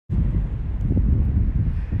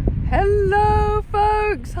Hello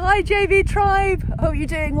folks, hi JV Tribe, hope you're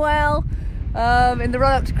doing well. In the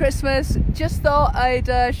run up to Christmas, just thought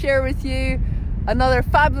I'd share with you another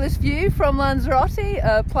fabulous view from Lanzarote,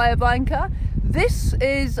 Playa Blanca. This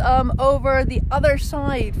is over the other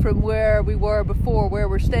side from where we were before, where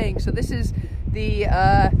we're staying. So this is the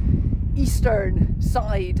eastern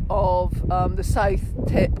side of the south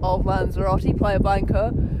tip of Lanzarote, Playa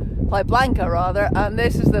Blanca rather, and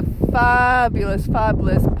this is the fabulous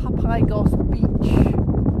Papagayo beach,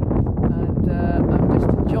 and I'm just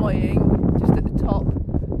enjoying, just at the top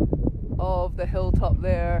of the hilltop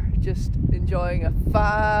there, just enjoying a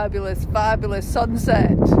fabulous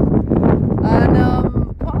sunset. And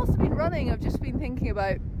whilst I've been running, I've just been thinking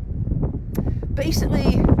about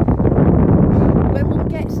basically when one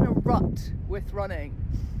gets in a rut with running,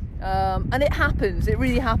 and it happens, it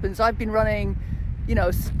really happens. I've been running, you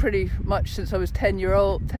know, pretty much since I was 10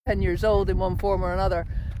 years old in one form or another.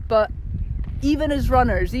 But even as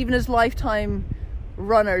runners, even as lifetime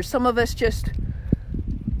runners, some of us just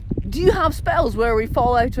do have spells where we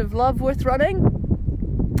fall out of love with running,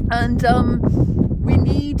 and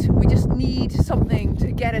we just need something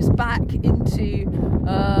to get us back into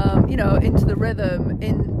you know, into the rhythm,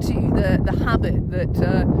 into the habit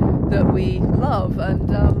that we love.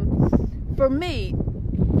 And for me,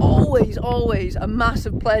 always a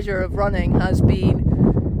massive pleasure of running has been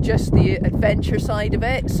just the adventure side of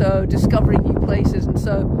it, so discovering new places. And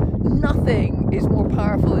so nothing is more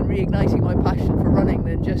powerful in reigniting my passion for running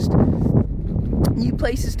than just new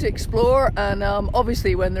places to explore. And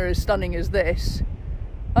obviously when they're as stunning as this,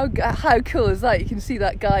 oh, how cool is that? You can see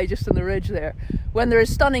that guy just on the ridge there. When they're as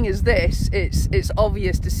stunning as this, it's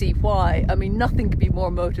obvious to see why. I mean, nothing could be more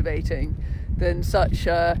motivating than such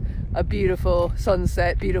a beautiful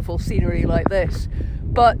sunset, beautiful scenery like this.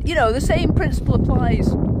 But you know, the same principle applies,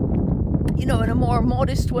 you know, in a more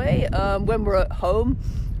modest way when we're at home.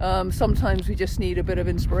 Sometimes we just need a bit of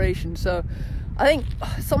inspiration. So I think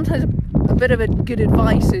sometimes a bit of a good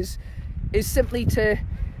advice is simply to,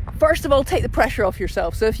 first of all, take the pressure off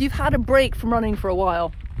yourself. So if you've had a break from running for a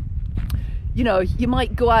while, you know, you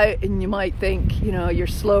might go out and you might think, you know, you're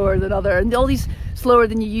slower than and all these slower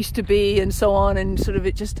than you used to be and so on, and sort of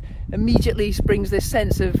it just immediately brings this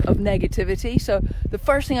sense of negativity. So the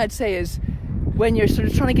first thing I'd say is, when you're sort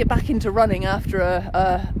of trying to get back into running after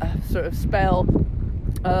a sort of spell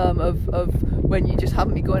of when you just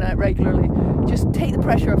haven't been going out regularly, just take the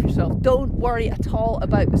pressure off yourself. Don't worry at all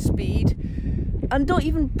about the speed, and don't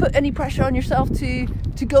even put any pressure on yourself to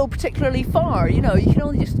go particularly far. You know, you can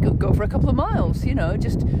only just go for a couple of miles, you know,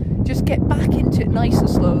 just get back into it nice and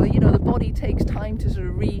slowly. You know, the body takes time to sort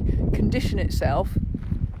of recondition itself.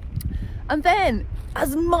 And then,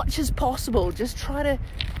 as much as possible, just try to,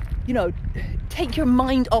 you know, take your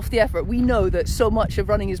mind off the effort. We know that so much of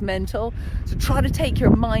running is mental, so try to take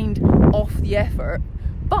your mind off the effort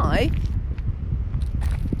by,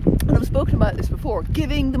 and I've spoken about this before,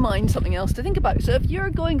 giving the mind something else to think about. So if you're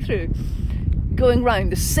going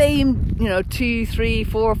round the same, you know, 2, 3,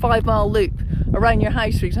 4, 5 mile loop around your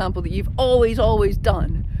house, for example, that you've always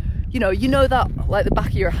done, you know that like the back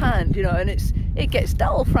of your hand, you know, and it gets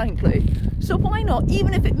dull, frankly. So why not,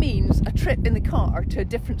 even if it means a trip in the car to a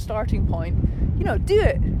different starting point, you know, do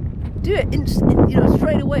it you know,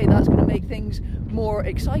 straight away. That's going to make things more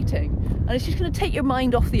exciting, and it's just going to take your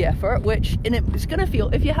mind off the effort, which it's going to feel,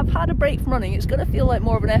 if you have had a break from running, it's going to feel like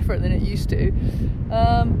more of an effort than it used to.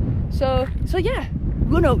 So yeah,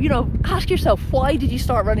 you know, ask yourself, why did you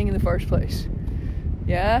start running in the first place?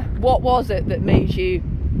 Yeah, what was it that made you,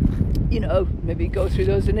 you know, maybe go through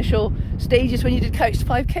those initial stages when you did Couch to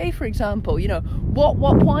 5K, for example? You know,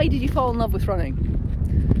 why did you fall in love with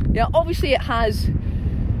running? Yeah, obviously it has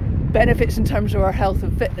benefits in terms of our health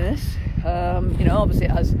and fitness. You know, obviously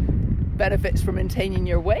it has benefits for maintaining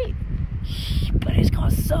your weight, but it's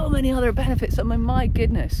got so many other benefits. I mean, my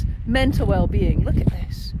goodness, mental well-being. Look at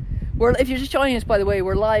this. If you're just joining us, by the way,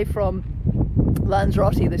 we're live from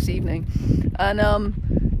Lanzarote this evening, and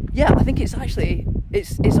yeah, I think it's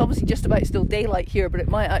obviously just about still daylight here, but it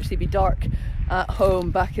might actually be dark at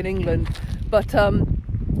home back in England. But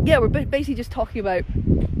yeah, we're basically just talking about,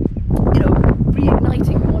 you know,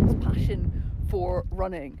 reigniting one's passion for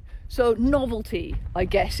running. So novelty, I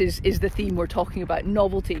guess, is the theme we're talking about.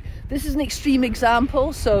 Novelty. This is an extreme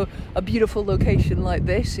example, so a beautiful location like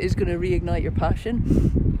this is going to reignite your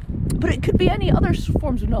passion. But it could be any other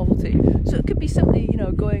forms of novelty. So it could be simply, you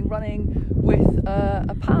know, going running with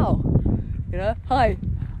a pal. You know, hi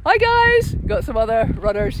guys. Got some other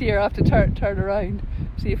runners here. I have to turn around,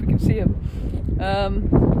 see if we can see them.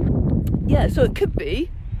 Yeah, so it could be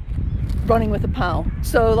running with a pal.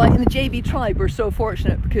 So like in the JB tribe, we're so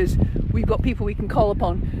fortunate because we've got people we can call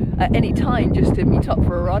upon at any time just to meet up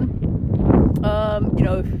for a run. You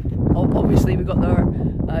know, obviously we've got our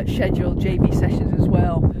scheduled JB sessions as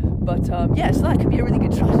well, but yeah, so that could be a really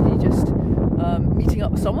good strategy, just meeting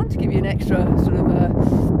up with someone to give you an extra sort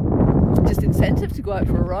of just incentive to go out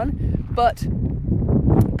for a run. But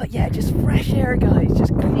yeah, just fresh air, guys,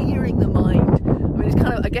 just clearing the mind. I mean, it's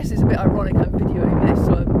kind of, I guess it's a bit ironic I'm videoing this,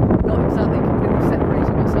 so I'm not exactly completely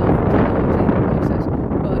separating myself from technology in the process,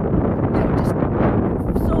 but you know, just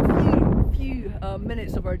so few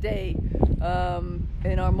minutes of our day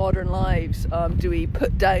in our modern lives do we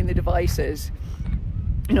put down the devices.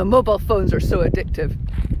 You know, mobile phones are so addictive,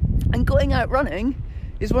 and going out running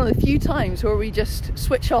is one of the few times where we just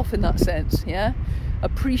switch off in that sense. Yeah,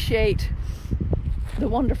 appreciate the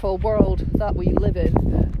wonderful world that we live in,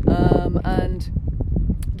 and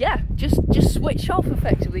yeah, just switch off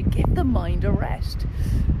effectively, give the mind a rest.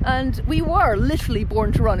 And we were literally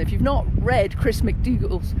born to run. If you've not read Chris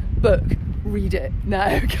McDougall's book, read it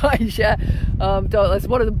now, guys. Yeah, that's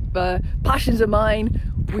one of the passions of mine.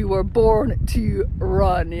 We were born to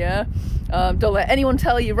run. Yeah, don't let anyone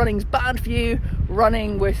tell you running's bad for you.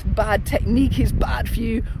 Running with bad technique is bad for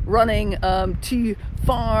you. Running too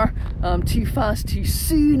far, too fast, too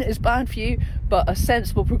soon is bad for you. But a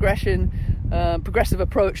sensible progressive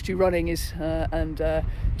approach to running is, and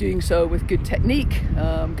doing so with good technique,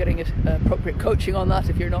 getting appropriate coaching on that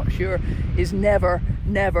if you're not sure, is never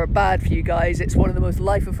bad for you guys. It's one of the most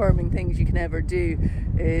life-affirming things you can ever do,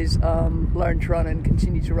 is learn to run and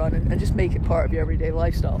continue to run and just make it part of your everyday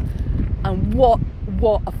lifestyle. And what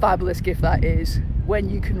a fabulous gift that is. When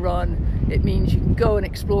you can run, it means you can go and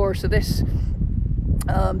explore. So this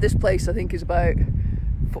place I think is about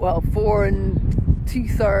 4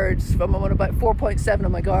 2/3. I'm on about 4.7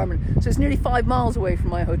 on my Garmin, so it's nearly 5 miles away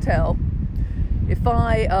from my hotel. If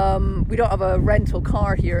we don't have a rental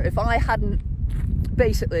car here. If I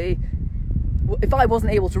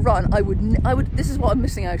wasn't able to run, I would. This is what I'm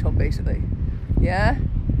missing out on, basically. Yeah,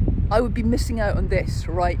 I would be missing out on this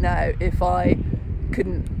right now if I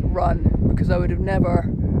couldn't run, because I would have never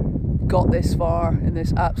got this far in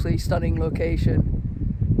this absolutely stunning location.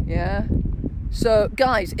 Yeah. So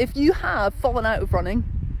guys, if you have fallen out of running,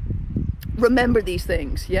 remember these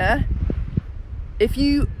things. Yeah. If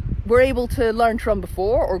you were able to learn to run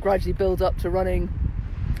before, or gradually build up to running,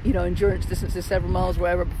 you know, endurance distances, several miles,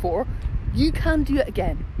 wherever before, you can do it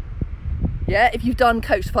again. Yeah, if you've done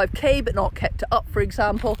Couch to 5K but not kept it up, for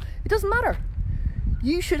example, it doesn't matter.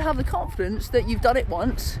 You should have the confidence that you've done it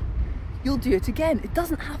once, you'll do it again. It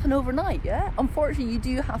doesn't happen overnight, yeah? Unfortunately, you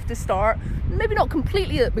do have to start, maybe not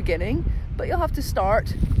completely at the beginning, but you'll have to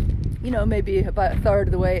start, you know, maybe about 1/3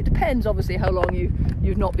 of the way. It depends, obviously, how long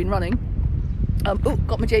you've not been running. Oh,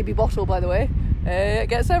 got my JB bottle, by the way. It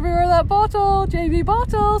gets everywhere, that bottle. JB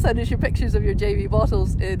bottle. Send us your pictures of your JB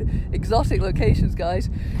bottles in exotic locations, guys.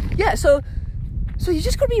 Yeah, so you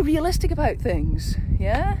just got to be realistic about things.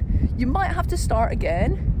 Yeah, you might have to start again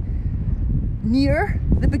near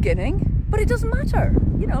the beginning, but it doesn't matter.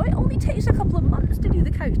 You know, it only takes a couple of months to do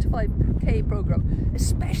the Couch to 5K program,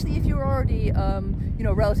 especially if you're already you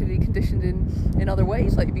know, relatively conditioned in other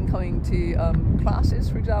ways, like you've been coming to classes,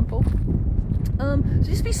 for example. So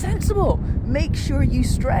just be sensible. Make sure you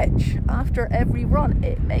stretch after every run.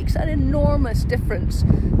 It makes an enormous difference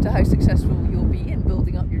to how successful you'll be in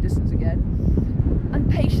building up your distance again. And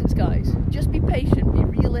patience, guys. Just be patient, be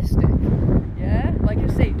realistic. Yeah, like I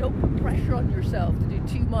say, don't put pressure on yourself to do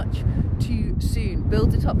too much too soon.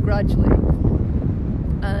 Build it up gradually,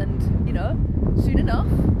 and you know, soon enough,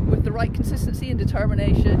 with the right consistency and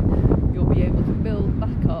determination, you'll be able to build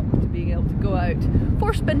back up to being able to go out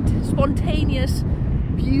for spontaneous,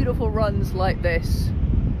 beautiful runs like this.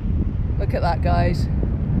 Look at that, guys.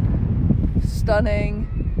 Stunning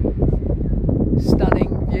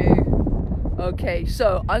view. Okay,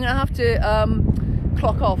 so I'm gonna have to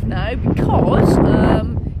clock off now, because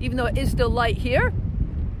even though it is still light here,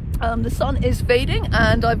 the sun is fading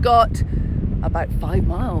and I've got about 5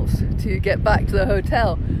 miles to get back to the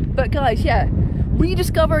hotel. But guys, yeah,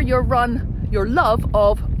 rediscover your love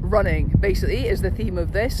of running, basically, is the theme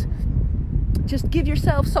of this. Just give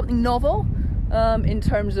yourself something novel in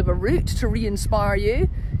terms of a route to re-inspire you.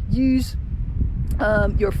 Use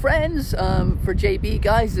your friends, for JB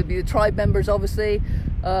guys, it'd be the tribe members, obviously,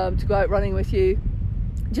 to go out running with you,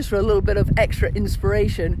 just for a little bit of extra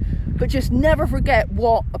inspiration. But just never forget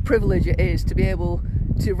what a privilege it is to be able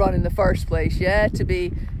to run in the first place. Yeah, to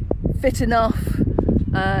be fit enough,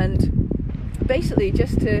 and basically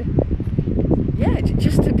just to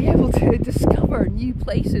be able to discover new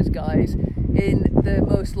places, guys, in the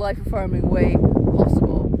most life-affirming way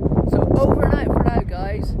possible. So over and out for now,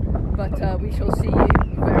 guys, but we shall see you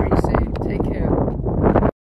very